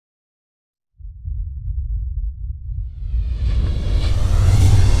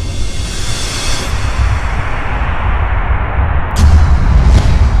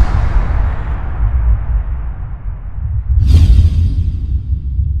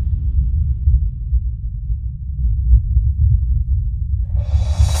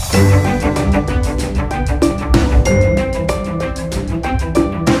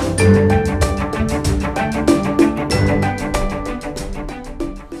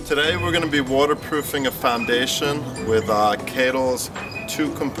Today we're going to be waterproofing a foundation with Kedilastic's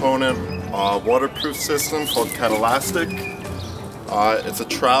 2-component waterproof system called Kedilastic. It's a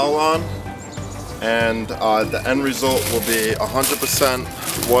trowel-on, and the end result will be a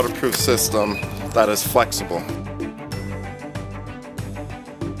 100% waterproof system that is flexible.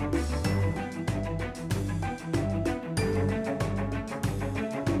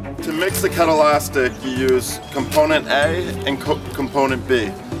 To mix the Kedilastic, you use component A and component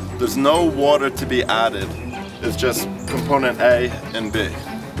B. There's no water to be added. It's just component A and B.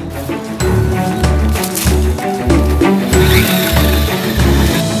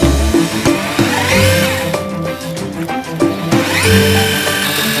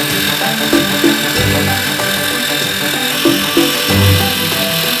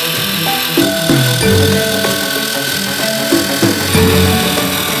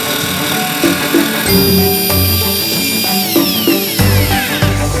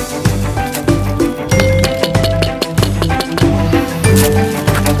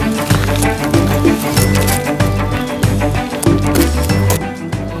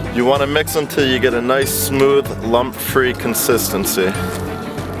 You want to mix until you get a nice, smooth, lump-free consistency.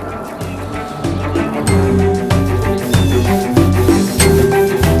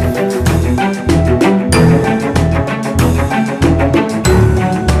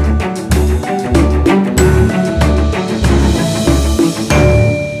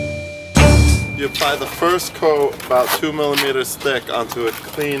 You apply the first coat about 2 millimeters thick onto a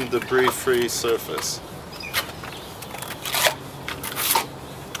clean, debris-free surface.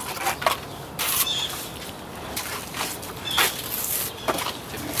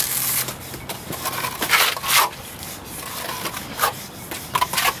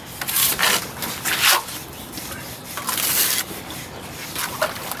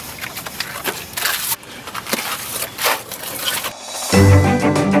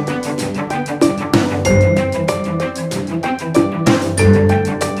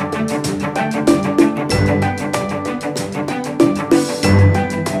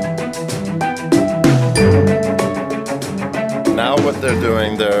 Now what they're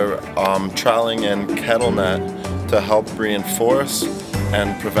doing, they're troweling in kettle net to help reinforce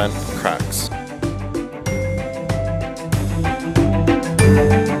and prevent cracks.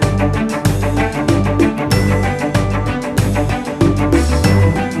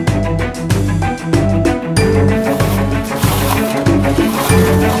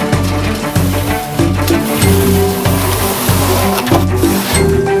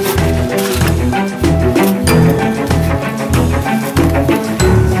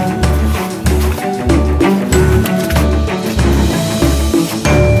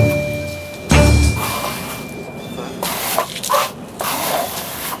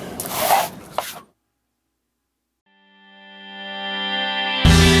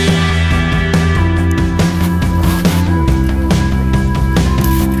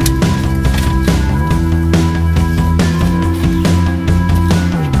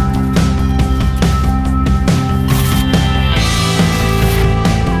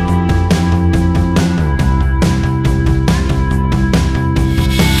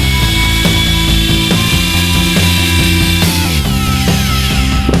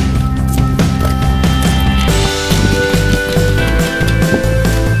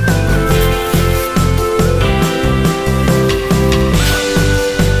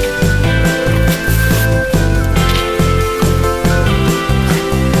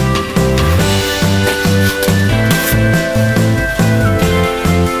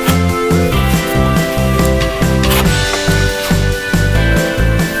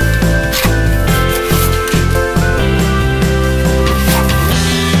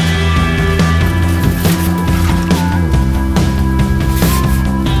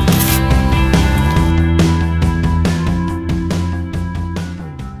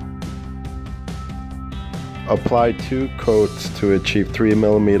 Apply 2 coats to achieve 3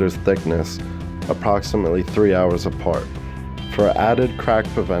 millimeters thickness, approximately 3 hours apart. For added crack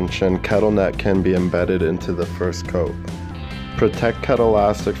prevention, kettle net can be embedded into the first coat. Protect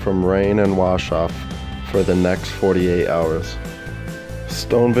Kedilastic from rain and wash off for the next 48 hours.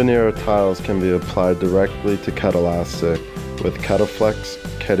 Stone veneer tiles can be applied directly to Kedilastic with Kediflex,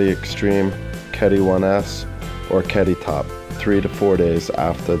 Kedi Extreme, Kedi 1S, or Kedi Top 3 to 4 days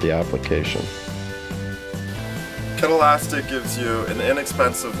after the application. Kedilastic gives you an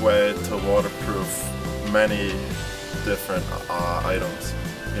inexpensive way to waterproof many different items.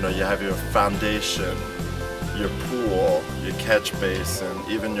 You know, you have your foundation, your pool, your catch basin,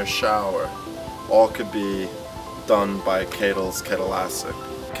 even your shower. All could be done by Kedilastic.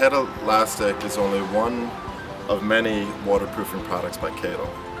 Kedilastic is only one of many waterproofing products by Kedil.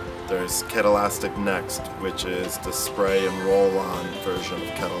 There's Kedilastic next, which is the spray and roll-on version of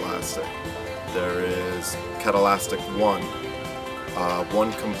Kedilastic. There is Kedilastic 1,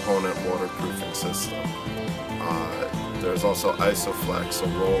 one component waterproofing system. There's also Isoflex,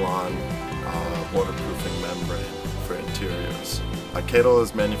 a roll-on waterproofing membrane for interiors. Kedel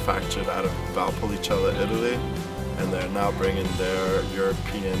is manufactured out of Valpolicella, Italy, and they're now bringing their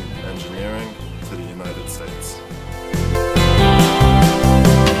European engineering to the United States.